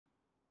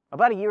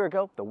About a year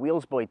ago, the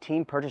Wheelsboy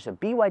team purchased a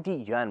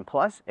BYD Yuan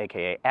Plus,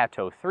 aka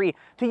Atto 3,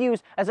 to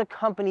use as a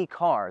company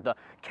car, the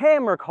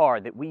camera car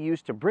that we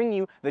use to bring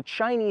you the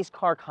Chinese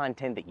car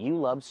content that you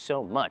love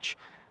so much.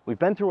 We've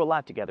been through a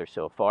lot together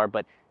so far,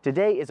 but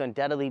today is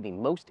undoubtedly the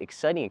most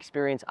exciting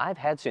experience I've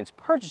had since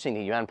purchasing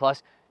the Yuan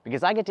Plus,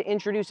 because I get to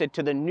introduce it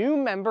to the new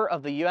member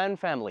of the Yuan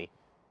family.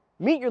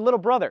 Meet your little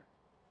brother,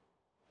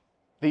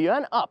 the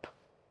Yuan UP.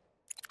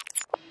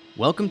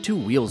 Welcome to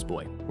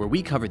Wheelsboy, where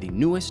we cover the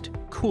newest,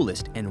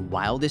 coolest, and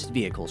wildest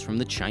vehicles from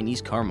the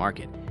Chinese car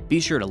market. Be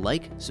sure to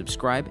like,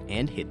 subscribe,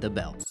 and hit the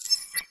bell.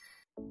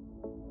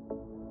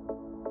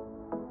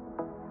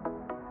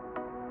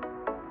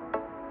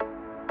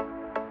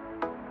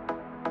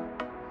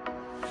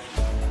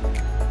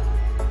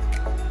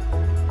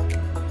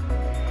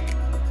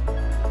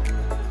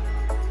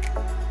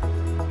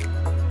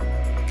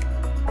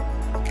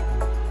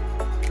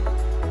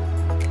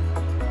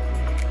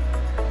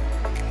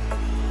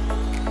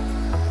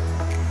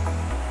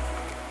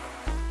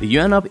 The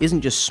Yuan UP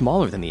isn't just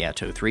smaller than the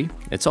Atto 3,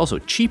 it's also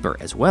cheaper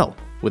as well,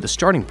 with a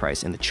starting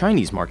price in the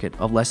Chinese market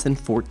of less than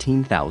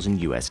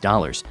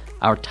 $14,000.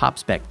 Our top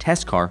spec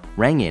test car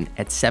rang in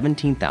at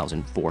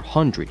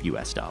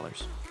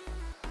 $17,400.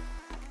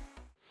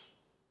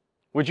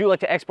 Would you like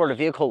to export a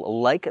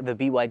vehicle like the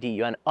BYD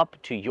Yuan UP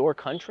to your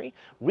country?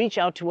 Reach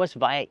out to us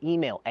via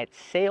email at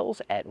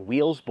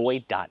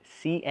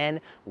sales@wheelsboy.cn.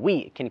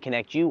 We can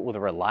connect you with a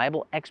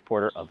reliable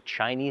exporter of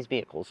Chinese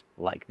vehicles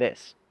like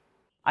this.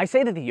 I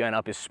say that the Yuan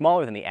UP is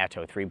smaller than the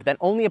Atto 3, but that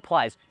only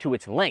applies to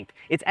its length.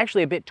 It's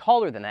actually a bit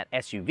taller than that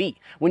SUV.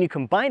 When you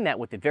combine that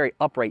with the very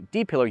upright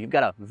D-pillar, you've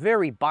got a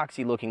very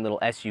boxy looking little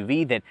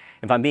SUV that,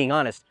 if I'm being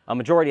honest, a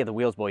majority of the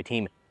Wheelsboy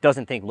team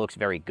doesn't think looks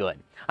very good.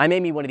 I may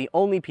be one of the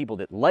only people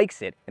that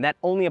likes it, and that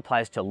only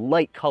applies to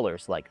light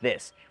colors like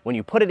this. When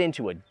you put it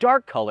into a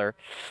dark color,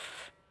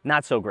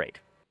 not so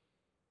great.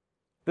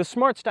 The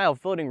Smart Style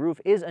floating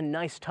roof is a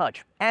nice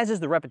touch, as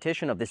is the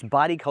repetition of this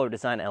body color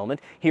design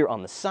element here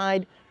on the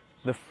side,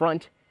 the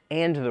front,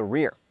 and the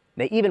rear.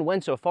 They even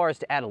went so far as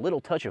to add a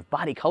little touch of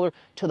body color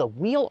to the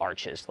wheel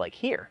arches, like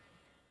here.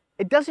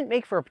 It doesn't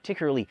make for a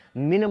particularly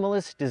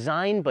minimalist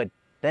design, but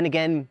then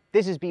again,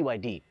 this is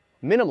BYD.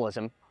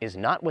 Minimalism is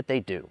not what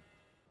they do.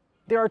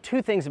 There are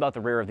two things about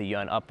the rear of the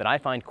Yuan UP that I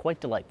find quite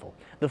delightful.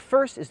 The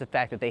first is the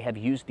fact that they have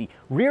used the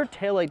rear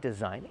taillight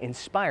design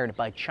inspired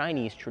by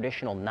Chinese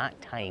traditional knot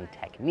tying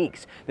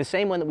techniques, the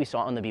same one that we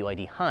saw on the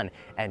BYD Han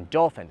and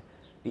Dolphin.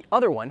 The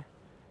other one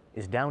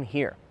is down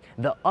here,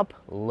 the UP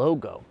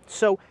logo.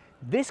 So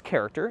this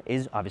character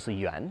is obviously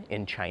Yuan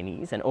in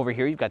Chinese, and over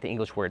here you've got the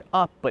English word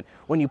up, but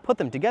when you put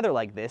them together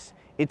like this,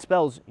 it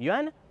spells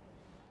Yuan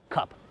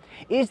Cup.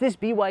 Is this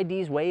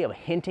BYD's way of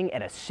hinting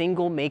at a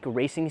single make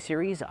racing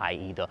series,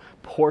 i.e. the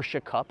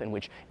Porsche Cup, in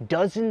which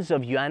dozens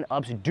of Yuan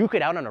UPs duke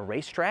it out on a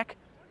racetrack?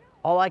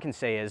 All I can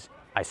say is,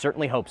 I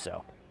certainly hope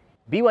so.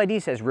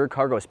 BYD says rear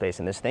cargo space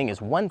in this thing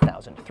is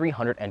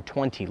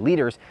 1,320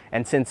 liters,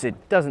 and since it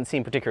doesn't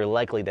seem particularly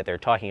likely that they're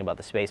talking about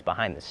the space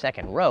behind the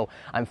second row,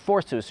 I'm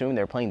forced to assume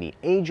they're playing the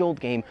age-old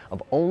game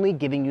of only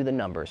giving you the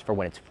numbers for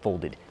when it's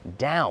folded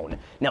down.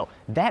 Now,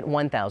 that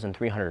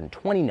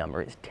 1,320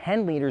 number is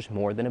 10 liters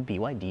more than a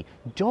BYD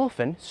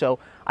Dolphin, so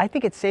I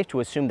think it's safe to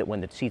assume that when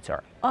the seats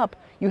are up,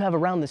 you have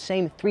around the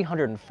same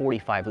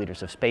 345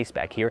 liters of space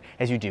back here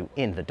as you do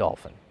in the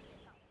Dolphin.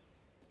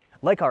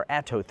 Like our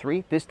Atto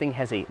 3, this thing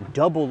has a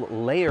double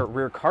layer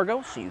rear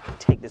cargo, so you can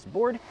take this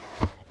board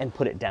and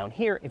put it down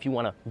here if you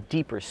want a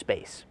deeper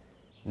space.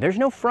 There's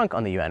no frunk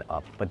on the Yuan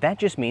UP, but that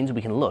just means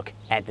we can look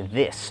at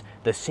this,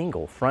 the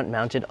single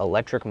front-mounted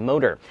electric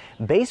motor.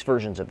 Base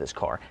versions of this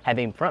car have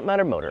a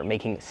front-mounted motor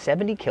making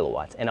 70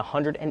 kilowatts and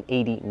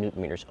 180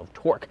 newton-meters of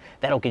torque.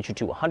 That'll get you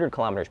to 100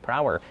 kilometers per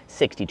hour,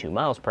 62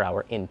 miles per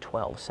hour in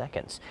 12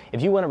 seconds.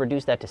 If you want to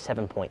reduce that to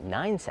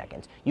 7.9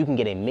 seconds, you can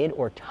get a mid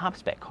or top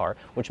spec car,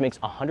 which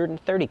makes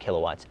 130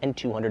 kilowatts and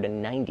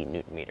 290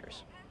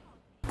 newton-meters.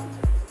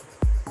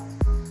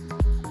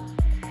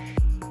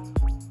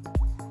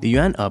 The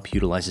Yuan UP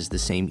utilizes the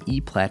same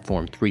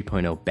E-Platform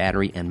 3.0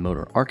 battery and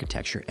motor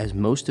architecture as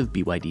most of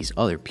BYD's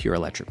other pure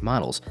electric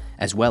models,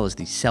 as well as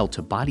the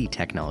cell-to-body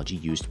technology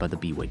used by the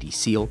BYD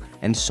Seal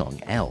and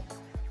Song L.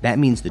 That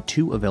means the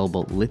two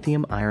available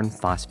lithium iron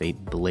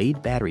phosphate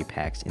blade battery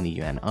packs in the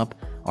Yuan UP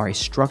are a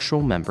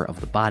structural member of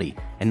the body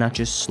and not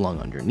just slung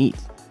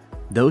underneath.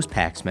 Those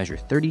packs measure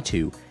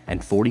 32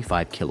 and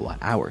 45 kilowatt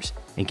hours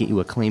and get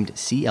you a claimed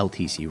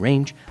CLTC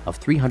range of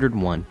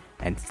 301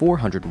 and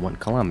 401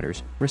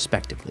 kilometers,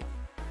 respectively.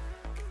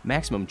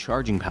 Maximum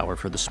charging power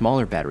for the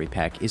smaller battery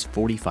pack is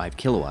 45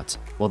 kilowatts,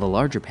 while the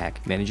larger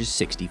pack manages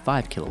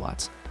 65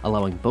 kilowatts,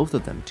 allowing both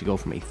of them to go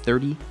from a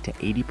 30 to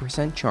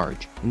 80%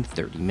 charge in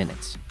 30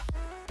 minutes.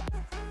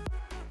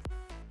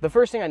 The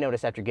first thing I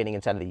noticed after getting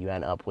inside of the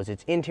Yuan UP was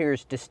its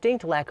interior's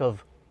distinct lack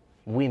of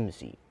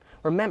whimsy.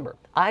 Remember,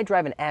 I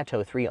drive an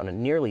Atto 3 on a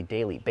nearly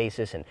daily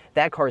basis, and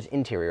that car's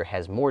interior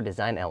has more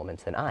design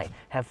elements than I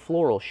have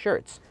floral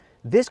shirts.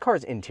 This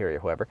car's interior,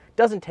 however,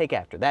 doesn't take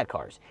after that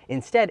car's.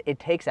 Instead, it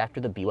takes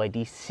after the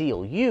BYD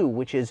Seal U,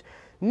 which is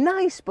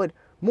nice but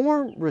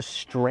more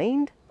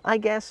restrained, I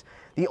guess.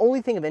 The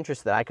only thing of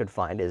interest that I could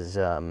find is,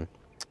 let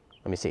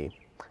me see.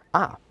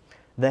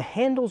 The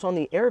handles on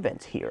the air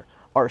vents here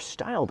are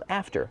styled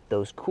after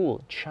those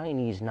cool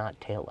Chinese knot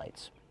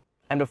taillights.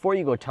 And before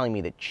you go telling me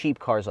that cheap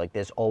cars like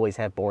this always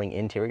have boring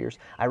interiors,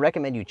 I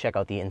recommend you check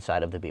out the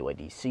inside of the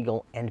BYD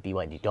Seagull and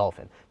BYD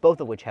Dolphin, both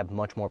of which have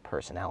much more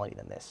personality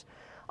than this.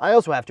 I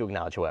also have to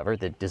acknowledge, however,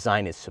 that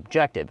design is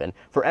subjective, and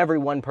for every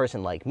one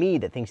person like me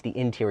that thinks the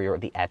interior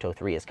of the Atto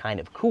 3 is kind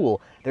of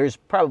cool, there's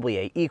probably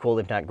an equal,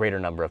 if not greater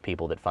number of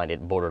people that find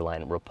it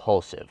borderline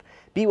repulsive.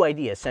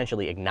 BYD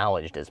essentially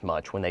acknowledged as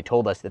much when they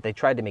told us that they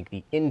tried to make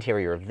the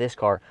interior of this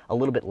car a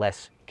little bit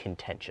less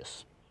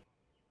contentious.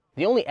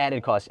 The only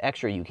added cost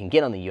extra you can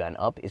get on the Yuan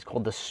Up is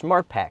called the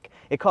Smart Pack.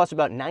 It costs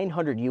about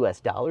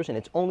 $900 and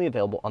it's only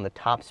available on the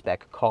top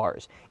spec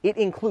cars. It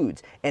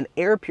includes an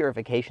air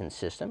purification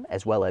system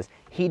as well as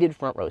heated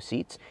front row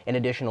seats, an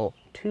additional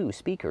 2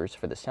 speakers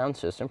for the sound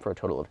system for a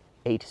total of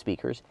 8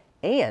 speakers,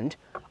 and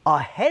a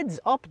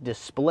heads-up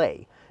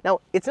display.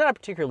 Now, it's not a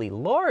particularly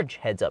large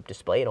heads-up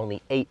display at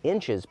only 8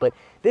 inches, but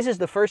this is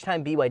the first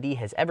time BYD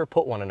has ever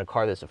put one in a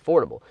car that's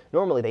affordable.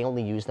 Normally, they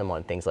only use them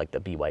on things like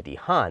the BYD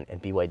Han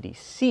and BYD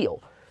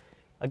Seal.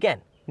 Again,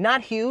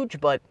 not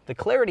huge, but the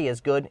clarity is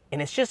good,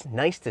 and it's just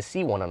nice to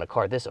see one on a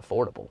car this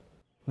affordable.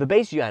 The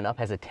base Yuan Up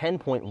has a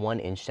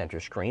 10.1-inch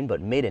center screen,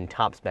 but mid and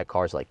top spec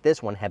cars like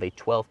this one have a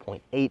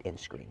 12.8-inch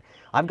screen.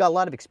 I've got a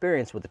lot of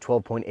experience with a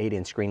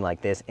 12.8-inch screen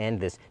like this and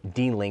this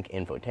D-Link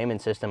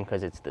infotainment system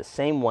because it's the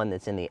same one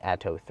that's in the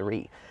Atto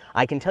 3.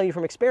 I can tell you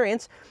from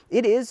experience,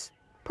 it is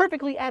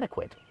perfectly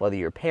adequate. Whether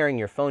you're pairing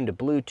your phone to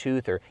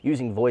Bluetooth or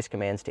using voice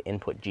commands to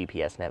input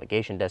GPS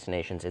navigation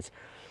destinations, it's,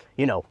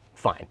 you know,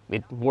 fine.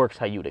 It works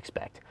how you'd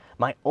expect.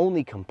 My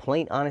only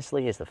complaint,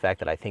 honestly, is the fact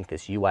that I think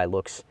this UI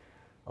looks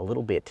a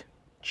little bit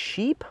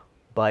cheap,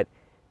 but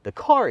the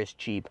car is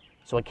cheap,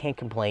 so I can't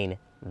complain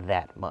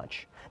that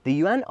much. The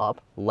Yuan Up,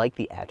 like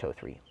the Atto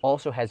 3,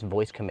 also has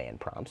voice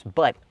command prompts,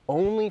 but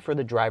only for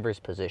the driver's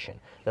position.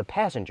 The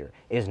passenger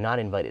is not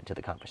invited to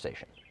the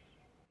conversation.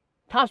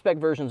 Top spec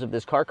versions of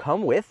this car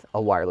come with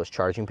a wireless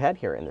charging pad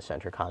here in the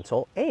center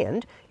console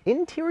and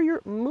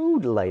interior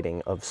mood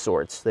lighting of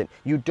sorts that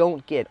you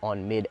don't get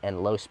on mid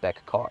and low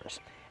spec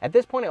cars. At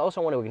this point, I also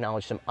want to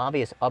acknowledge some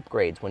obvious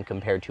upgrades when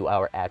compared to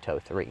our Atto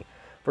 3.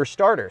 For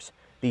starters,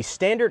 the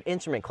standard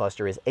instrument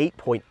cluster is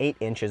 8.8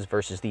 inches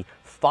versus the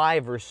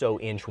 5 or so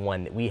inch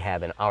one that we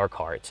have in our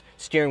car. It's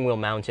steering wheel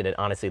mounted and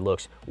honestly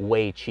looks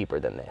way cheaper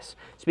than this.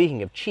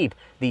 Speaking of cheap,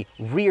 the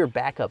rear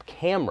backup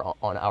camera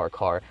on our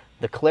car,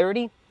 the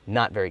clarity,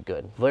 not very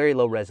good. Very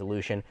low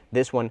resolution.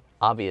 This one,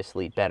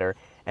 obviously better.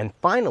 And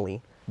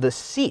finally, the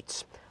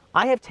seats.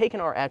 I have taken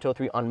our Atto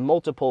 3 on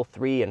multiple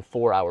 3- and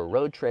 4-hour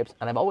road trips,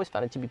 and I've always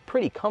found it to be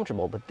pretty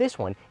comfortable, but this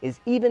one is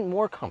even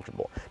more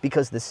comfortable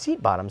because the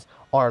seat bottoms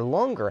are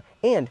longer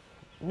and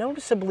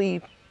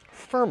noticeably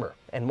firmer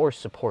and more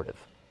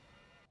supportive.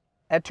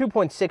 At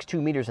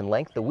 2.62 meters in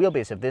length, the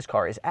wheelbase of this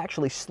car is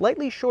actually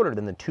slightly shorter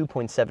than the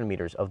 2.7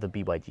 meters of the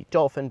BYD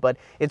Dolphin, but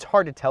it's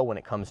hard to tell when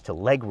it comes to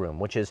legroom,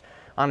 which is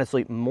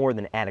honestly more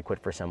than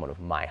adequate for someone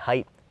of my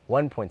height,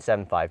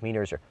 1.75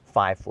 meters or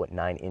 5 foot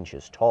 9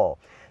 inches tall.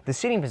 The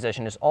seating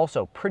position is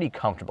also pretty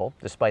comfortable,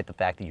 despite the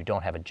fact that you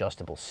don't have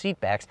adjustable seat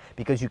backs,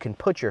 because you can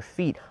put your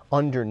feet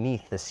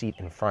underneath the seat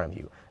in front of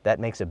you. That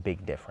makes a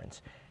big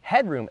difference.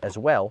 Headroom as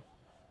well,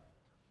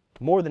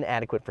 more than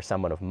adequate for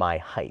someone of my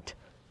height.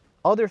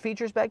 Other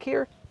features back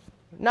here,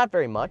 not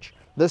very much.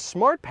 The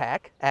Smart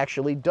Pack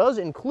actually does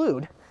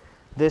include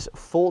this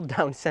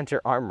fold-down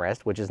center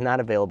armrest, which is not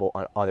available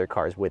on other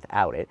cars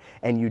without it,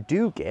 and you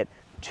do get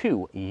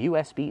 2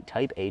 USB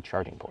Type-A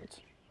charging ports.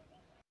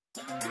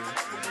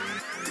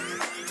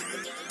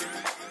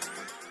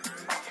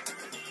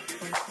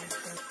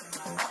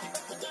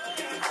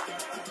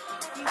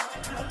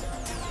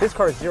 This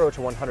car's 0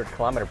 to 100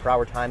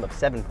 km/h time of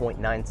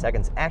 7.9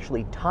 seconds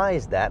actually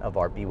ties that of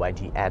our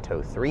BYD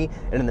Atto 3,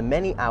 and in the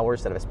many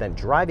hours that I've spent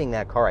driving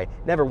that car, I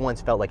never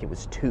once felt like it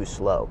was too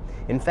slow.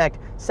 In fact,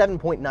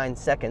 7.9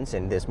 seconds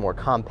in this more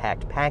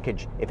compact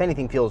package, if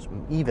anything, feels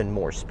even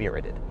more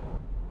spirited.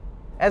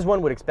 As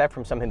one would expect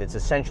from something that's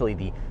essentially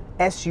the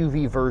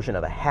SUV version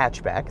of a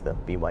hatchback, the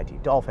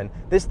BYD Dolphin,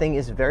 this thing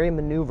is very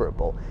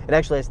maneuverable. It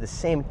actually has the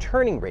same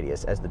turning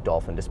radius as the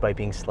Dolphin, despite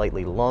being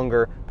slightly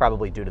longer,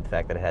 probably due to the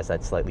fact that it has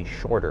that slightly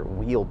shorter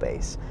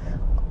wheelbase.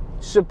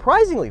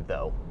 Surprisingly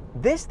though,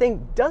 this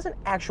thing doesn't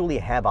actually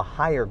have a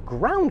higher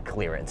ground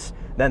clearance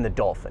than the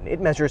Dolphin. It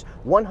measures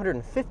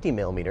 150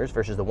 millimeters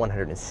versus the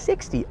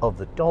 160 of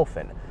the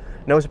Dolphin.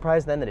 No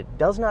surprise then that it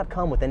does not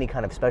come with any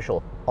kind of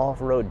special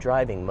off-road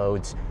driving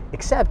modes,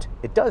 except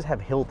it does have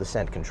hill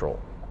descent control.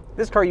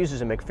 This car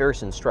uses a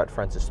McPherson strut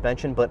front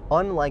suspension, but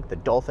unlike the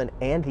Dolphin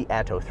and the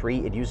Atto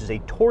 3, it uses a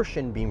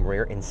torsion beam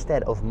rear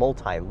instead of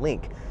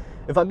multi-link.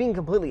 If I'm being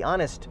completely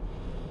honest,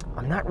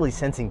 I'm not really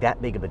sensing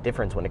that big of a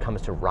difference when it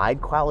comes to ride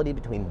quality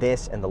between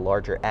this and the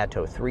larger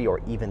Atto 3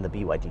 or even the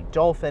BYD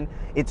Dolphin.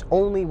 It's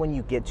only when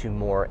you get to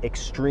more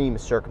extreme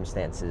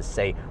circumstances,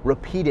 say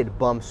repeated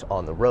bumps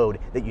on the road,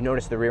 that you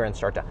notice the rear end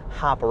start to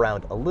hop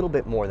around a little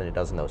bit more than it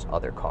does in those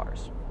other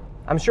cars.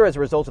 I'm sure as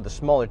a result of the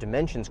smaller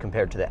dimensions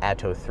compared to the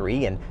Atto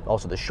 3 and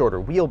also the shorter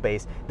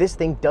wheelbase, this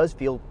thing does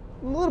feel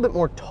a little bit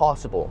more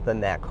tossable than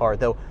that car,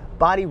 though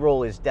body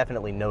roll is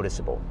definitely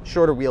noticeable.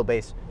 Shorter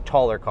wheelbase,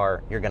 taller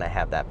car, you're gonna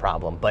have that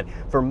problem. But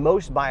for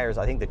most buyers,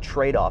 I think the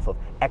trade-off of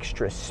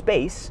extra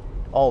space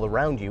all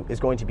around you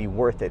is going to be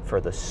worth it for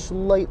the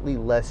slightly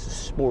less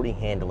sporty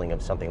handling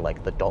of something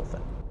like the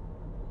Dolphin.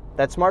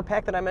 That smart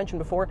pack that I mentioned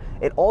before,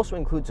 it also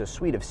includes a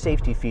suite of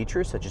safety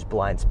features such as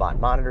blind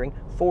spot monitoring,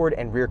 forward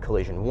and rear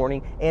collision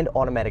warning, and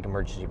automatic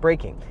emergency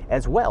braking,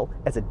 as well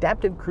as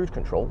adaptive cruise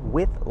control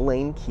with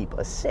lane keep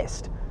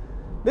assist.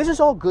 This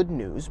is all good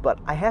news, but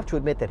I have to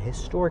admit that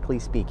historically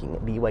speaking,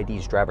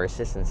 BYD's driver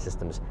assistance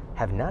systems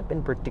have not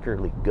been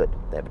particularly good.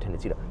 They have a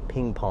tendency to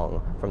ping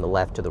pong from the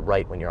left to the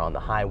right when you're on the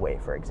highway,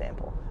 for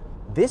example.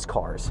 This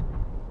car's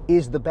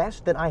is the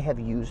best that I have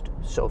used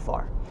so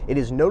far. It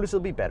is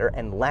noticeably better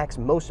and lacks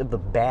most of the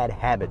bad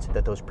habits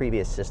that those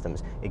previous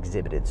systems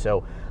exhibited.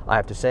 So I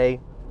have to say,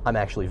 I'm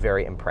actually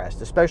very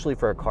impressed, especially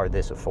for a car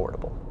this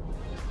affordable.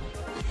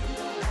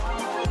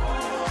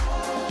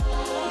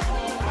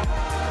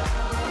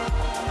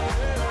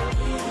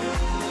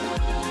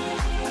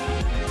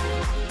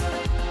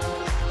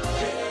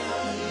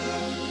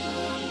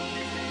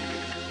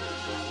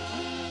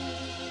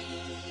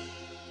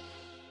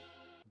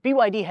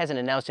 BYD hasn't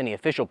announced any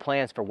official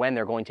plans for when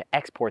they're going to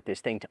export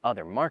this thing to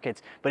other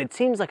markets, but it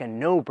seems like a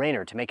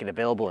no-brainer to make it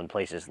available in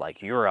places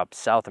like Europe,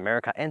 South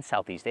America, and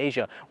Southeast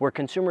Asia, where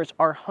consumers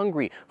are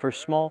hungry for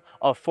small,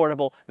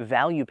 affordable,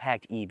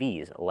 value-packed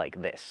EVs like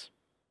this.